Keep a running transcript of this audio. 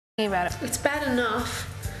about it. It's bad enough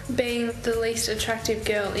being the least attractive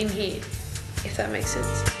girl in here, if that makes sense.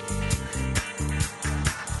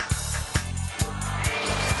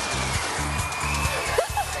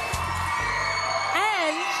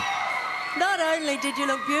 And not only did you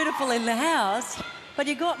look beautiful in the house, but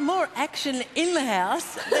you got more action in the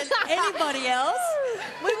house than anybody else.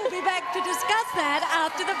 We will be back to discuss that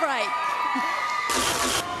after the break.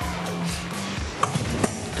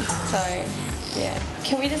 So, yeah.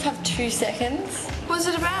 Can we just have 2 seconds? What's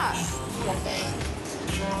it about? Nothing.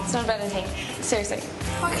 It's not about anything. Seriously.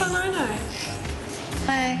 Why can't I know?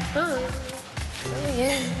 Hi. Oh. Oh,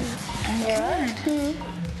 yeah. You alright?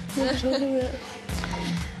 What are you talking about?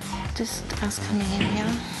 Just us coming in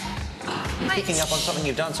here. You're picking up on something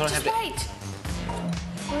you've done, so I have to... Wait.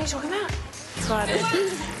 What are you talking about? That's what I did.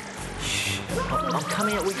 I'm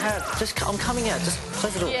coming out. I'm coming out. Just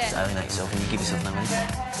close the door. Yeah. Just alienate yourself and you give yourself no money.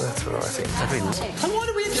 That's what I think. And why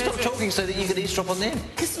do we have to stop talking so that you could eavesdrop on them?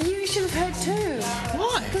 Because you should have heard too.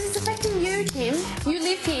 Why? Because it's affecting you, Tim. You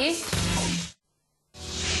live here.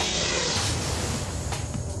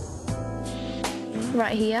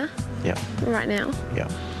 Right here, Yeah. right now, Yeah.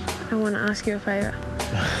 I want to ask you a favour.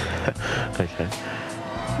 Okay.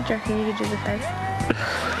 Do you reckon you could do the favour?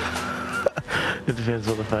 It depends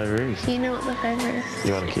what the favour is. You know what the favour is?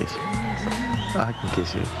 You want a kiss? I can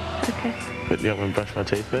kiss you. Okay. But you want me to brush my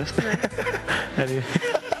teeth first? No. How do you...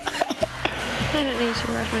 I don't need to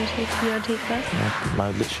brush my teeth. Your teeth first. No, my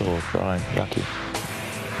lips are all dry and yucky.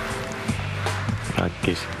 I can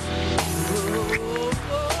kiss you.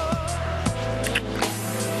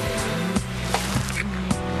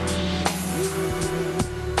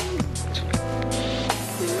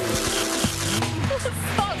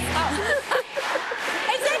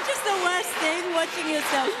 Watching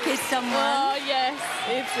yourself kiss someone. Oh, yes.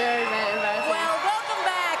 It's very, very embarrassing. Well, welcome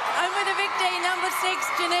back. I'm with Eviction number 6,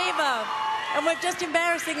 Geneva. And we've just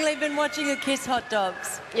embarrassingly been watching a kiss hot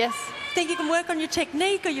dogs. Yes. Think you can work on your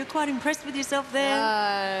technique, or you're quite impressed with yourself there?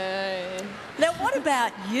 Now, what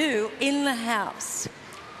about you in the house?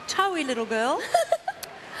 Toey little girl.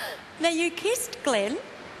 Now, you kissed Glenn.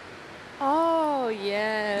 Oh,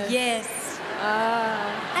 yeah. Yes.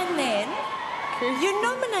 And then you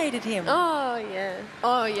nominated him. Oh, yeah.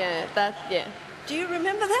 Oh, yeah. Yeah. Do you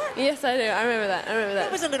remember that? Yes, I do. I remember that.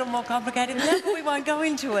 It was a little more complicated than that, but we won't go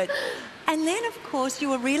into it. And then, of course, you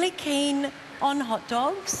were really keen on hot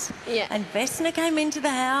dogs. Yeah. And Vesna came into the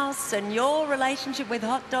house, and your relationship with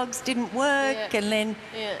hot dogs didn't work. Yeah. And then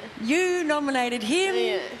Yeah. you nominated him.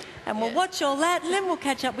 Yeah. And we'll watch all that, and then we'll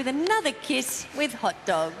catch up with another kiss with hot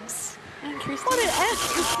dogs. Interesting. What an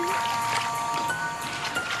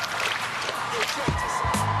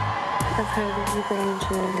I've heard that you've been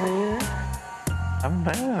into a I haven't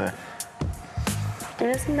been with her. It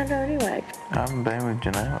doesn't matter anyway. I haven't been with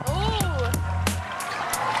Janelle.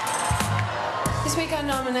 This week I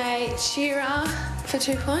nominate Shira for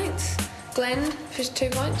 2 points, Glenn for 2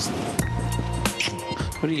 points.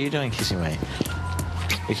 What are you doing kissing me?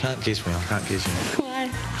 You can't kiss me. I can't kiss you. Why?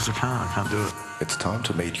 Because I can't do it. It's time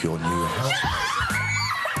to meet your new house.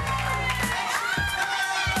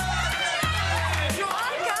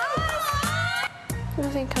 I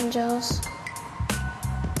think I'm jealous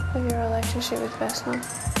of your relationship with Vesna.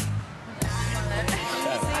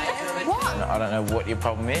 What? I don't know what your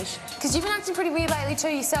problem is. Because you've been acting pretty weird lately too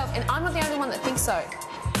yourself, and I'm not the only one that thinks so.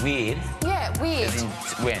 Weird? Yeah, weird. As in,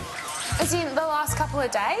 when? As in the last couple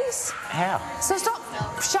of days. How? So stop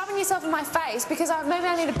shoving yourself in my face, because maybe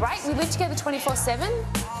I need a break. We live together 24/7.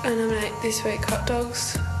 I nominate this week hot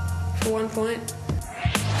dogs for 1 point.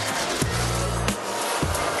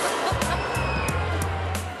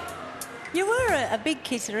 You were a big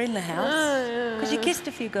kisser in the house, because you kissed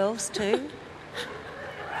a few girls too.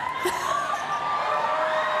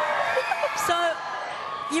 So,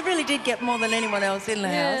 you really did get more than anyone else in the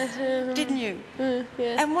house, didn't you?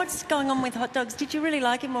 Yeah. And what's going on with hot dogs? Did you really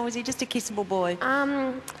like him, or was he just a kissable boy?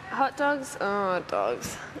 Hot dogs? Oh,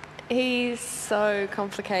 dogs. He's so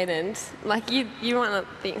complicated. Like, you might not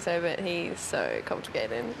think so, but he's so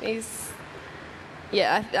complicated.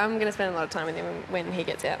 Yeah, I'm going to spend a lot of time with him when he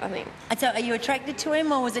gets out, I think. And so, are you attracted to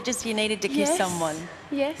him, or was it just you needed to kiss someone?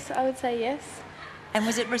 Yes, I would say yes. And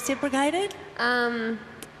was it reciprocated?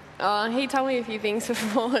 He told me a few things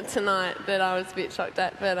before tonight that I was a bit shocked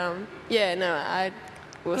at, but yeah, no,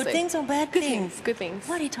 we'll see. Good things or bad things? Good things.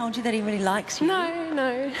 What, he told you that he really likes you?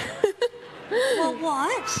 No. Well,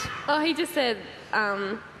 what? Oh, he just said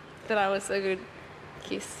that I was a good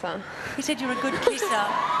kisser. He said you're a good kisser.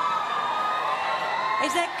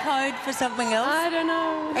 Is that code for something else? I don't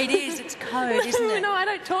know. It is. It's code, isn't it? No, I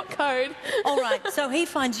don't talk code. All right. So he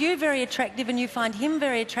finds you very attractive and you find him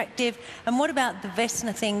very attractive. And what about the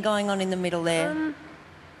Vesna thing going on in the middle there?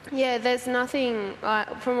 Yeah, there's nothing,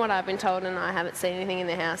 from what I've been told, and I haven't seen anything in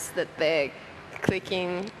the house that they're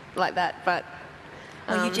clicking like that, but...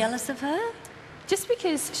 Were you jealous of her? Just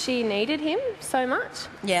because she needed him so much.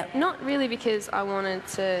 Yeah. Not really because I wanted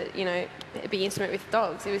to, you know, be intimate with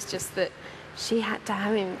dogs. It was just that she had to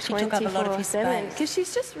have him 24/7. She took up a lot of his space. Because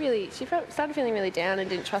she's just really, started feeling really down and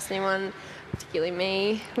didn't trust anyone, particularly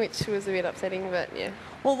me, which was a bit upsetting, but yeah.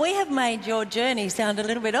 Well, we have made your journey sound a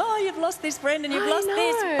little bit, oh, you've lost this friend and you've lost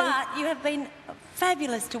this, but you have been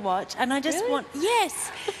fabulous to watch, and I just want,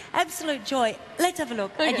 yes, absolute joy. Let's have a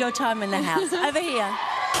look at your time in the house. Over here.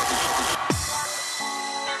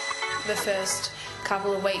 The first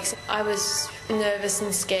couple of weeks, I was nervous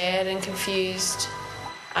and scared and confused.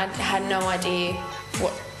 I had no idea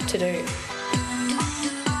what to do.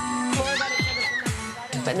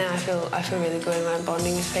 But now I feel really good around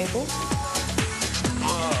bonding with people.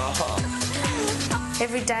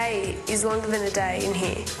 Every day is longer than a day in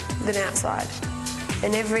here than outside,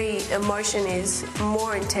 and every emotion is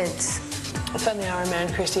more intense. If only I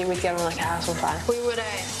remembered Christy, we'd get on like a house on fire. We would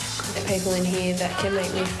the people in here that can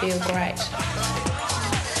make me feel great.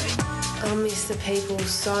 I'll miss the people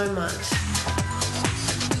so much.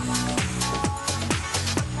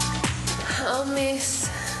 I'll miss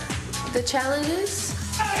the challenges,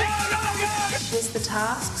 miss the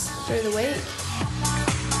tasks through the week.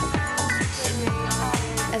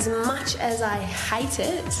 As much as I hate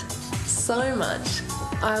it so much,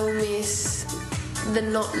 I will miss the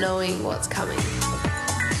not knowing what's coming.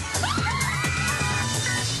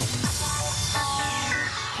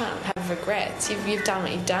 I don't have regrets. You've done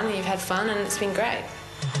what you've done and you've had fun and it's been great.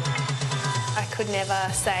 I could never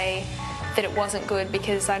say that it wasn't good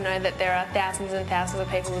because I know that there are thousands and thousands of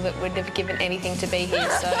people that would have given anything to be here,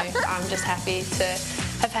 so I'm just happy to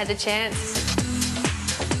have had the chance.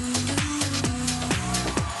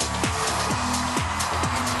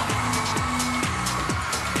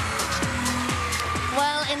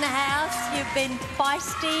 In the house, you've been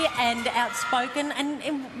feisty and outspoken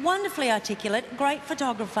and wonderfully articulate, great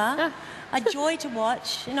photographer, a joy to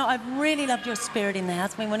watch. You know, I've really loved your spirit in the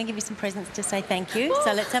house. We want to give you some presents to say thank you,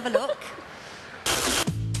 so let's have a look.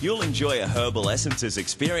 You'll enjoy a herbal essences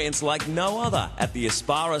experience like no other at the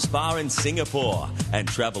Aspara Spa in Singapore, and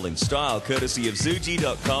travel in style courtesy of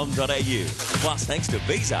Zuji.com.au. Plus, thanks to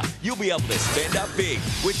Visa, you'll be able to spend up big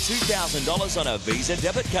with $2,000 on a Visa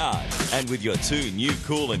debit card. And with your 2 new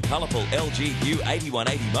cool and colourful LG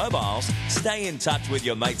U8180 mobiles, stay in touch with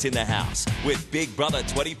your mates in the house with Big Brother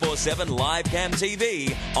 24/7 live cam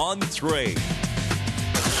TV on 3.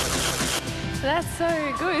 That's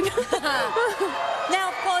so good. Now,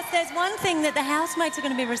 of course, there's one thing that the housemates are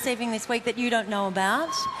going to be receiving this week that you don't know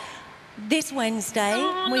about. This Wednesday,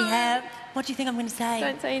 we have... What do you think I'm going to say?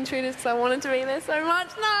 Don't say intruders because I wanted to be there so much.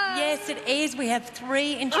 No! Yes, it is. We have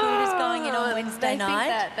 3 intruders going in on Wednesday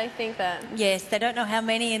night. They think that. Yes, they don't know how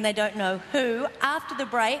many and they don't know who. After the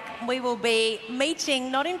break, we will be meeting,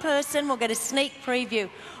 not in person, we'll get a sneak preview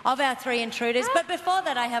of our 3 intruders. But before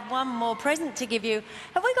that, I have one more present to give you.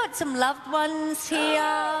 Have we got some loved ones here?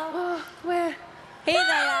 Where? Here they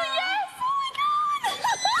are. Yes! Oh my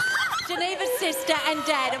God! Geneva's sister and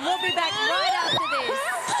dad, and we'll be back right after this.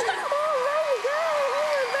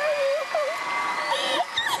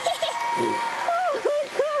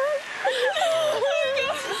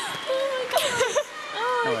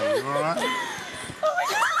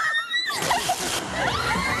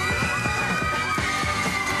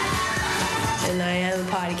 And I am a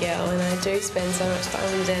party girl and I do spend so much time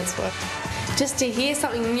on the dance floor. Just to hear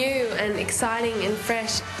something new and exciting and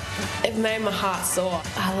fresh, it made my heart soar.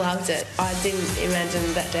 I loved it. I didn't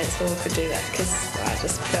imagine that dance floor could do that because I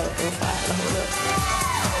just felt on fire the whole night.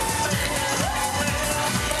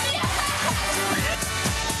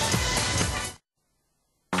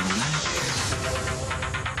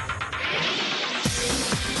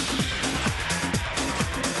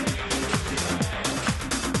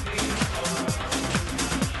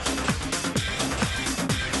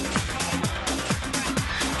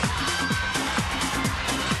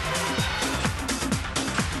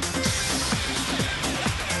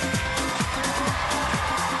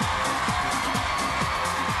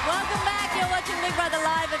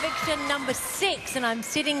 Eviction number 6, and I'm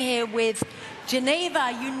sitting here with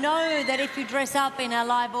Geneva. You know that if you dress up in our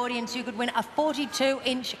live audience, you could win a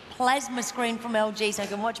 42-inch plasma screen from LG, so you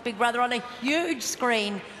can watch Big Brother on a huge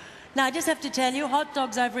screen. Now, I just have to tell you, Hot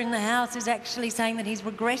Dogs over in the house is actually saying that he's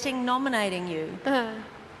regretting nominating you.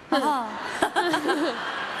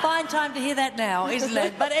 Fine time to hear that now, isn't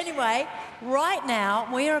it? But anyway, right now,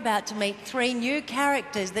 we're about to meet 3 new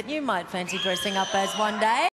characters that you might fancy dressing up as one day.